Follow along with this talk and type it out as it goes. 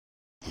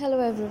Hello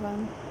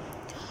everyone.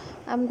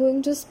 I'm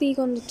going to speak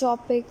on the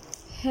topic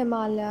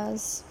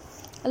Himalayas.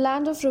 A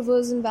land of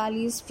rivers and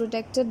valleys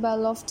protected by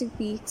lofty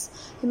peaks,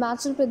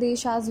 Himachal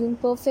Pradesh has been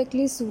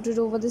perfectly suited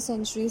over the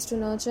centuries to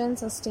nurture and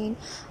sustain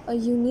a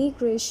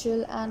unique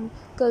racial and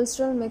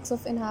cultural mix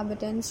of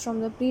inhabitants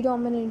from the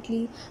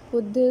predominantly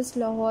Buddhist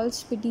Lahore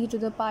Spiti to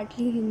the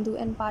partly Hindu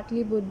and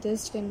partly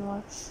Buddhist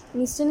Kinnaur.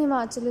 Eastern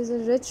Himachal is a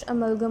rich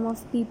amalgam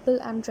of people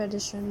and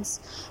traditions,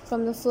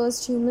 from the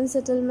first human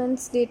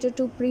settlements dated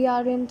to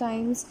pre-Aryan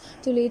times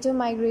to later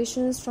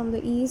migrations from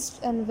the east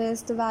and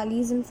west. The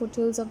valleys and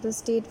foothills of the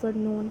state were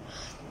known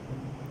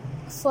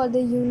for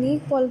the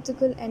unique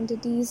political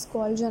entities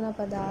called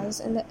Janapadas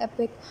in the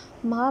epic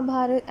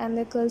Mahabharata and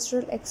their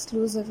cultural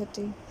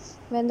exclusivity.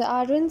 When the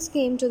Aryans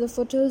came to the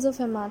foothills of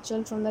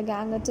Himachal from the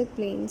Gangetic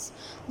plains,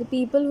 the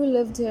people who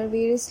lived here,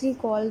 variously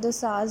called the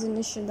Saz and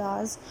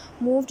Nishadas,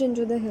 moved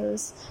into the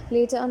hills.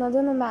 Later,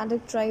 another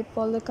nomadic tribe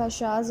called the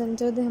Kashas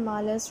entered the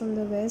Himalayas from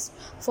the west,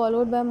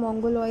 followed by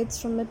Mongoloids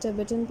from the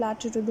Tibetan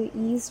plateau to the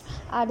east,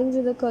 adding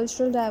to the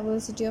cultural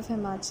diversity of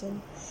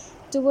Himachal.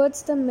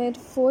 Towards the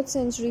mid-4th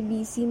century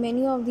BC,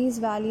 many of these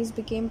valleys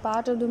became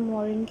part of the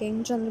Mauryan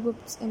king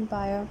Chandragupta's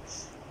empire.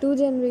 2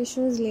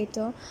 generations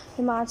later,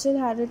 Himachal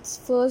had its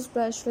first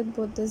brush with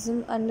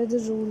Buddhism under the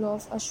rule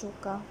of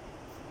Ashoka.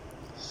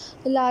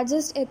 The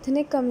largest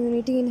ethnic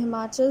community in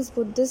Himachal's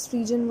Buddhist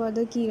region were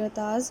the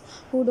Kiratas,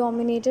 who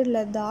dominated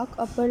Ladakh,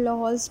 Upper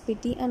Lahore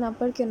Spiti, and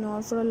Upper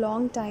Kinnaur for a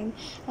long time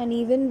and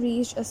even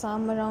reached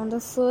Assam around the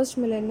 1st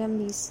millennium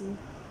BC.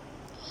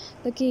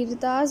 The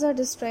Kiratas are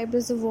described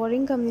as a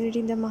warring community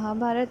in the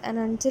Mahabharata, and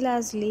until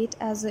as late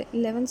as the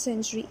 11th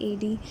century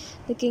AD,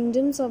 the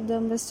kingdoms of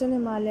the western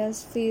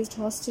Himalayas faced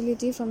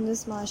hostility from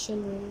this martial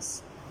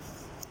race.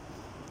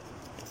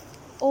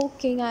 O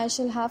king, I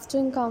shall have to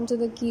encounter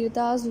the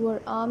Kiratas, who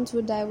are armed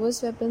with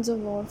diverse weapons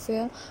of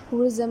warfare,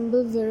 who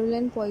resemble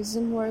virulent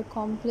poison, who are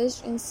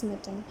accomplished in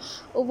smithing.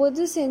 Over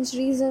the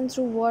centuries and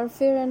through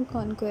warfare and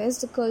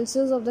conquest, the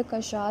cultures of the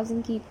Kashas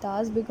and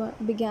Kiratas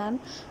began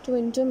to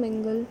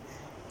intermingle,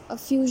 a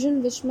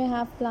fusion which may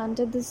have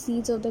planted the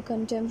seeds of the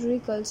contemporary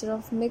culture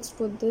of mixed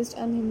Buddhist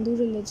and Hindu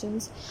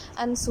religions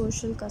and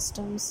social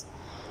customs.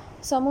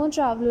 Summer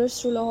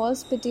travelers through Lahore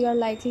Spiti are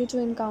likely to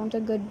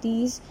encounter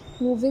Gaddis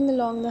moving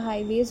along the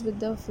highways with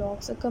their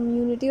flocks, a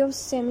community of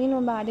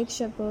semi-nomadic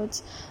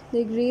shepherds.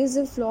 They graze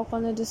their flock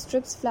on the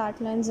district's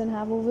flatlands and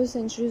have over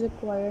centuries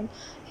acquired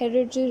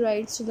hereditary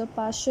rights to the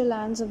pasture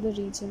lands of the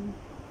region.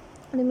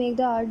 They make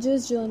the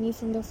arduous journey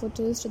from the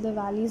foothills to the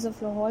valleys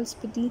of Lahore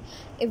Spiti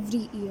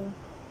every year.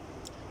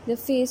 Their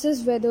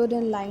faces weathered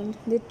and lined,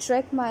 they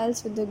trek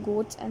miles with their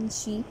goats and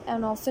sheep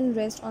and often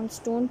rest on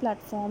stone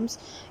platforms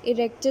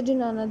erected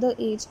in another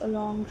age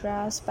along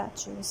grass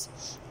patches.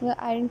 They are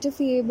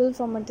identifiable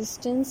from a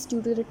distance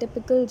due to the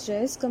typical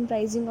dress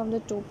comprising of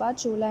the topa,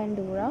 chola and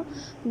dora.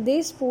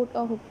 They sport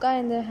a hookah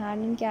in their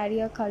hand and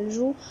carry a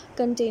kalru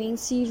containing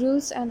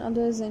cereals and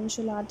other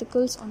essential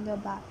articles on their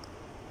back.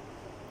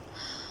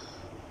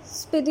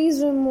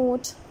 Spiti's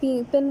remote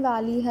Pin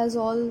Valley has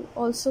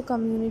also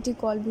community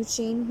called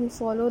Buchain who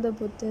follow the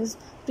Buddhism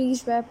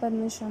preached by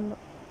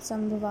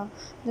Padmasambhava,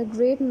 the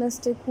great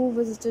mystic who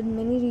visited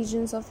many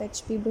regions of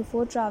HP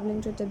before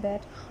traveling to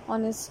Tibet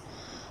on his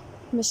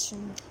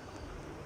mission.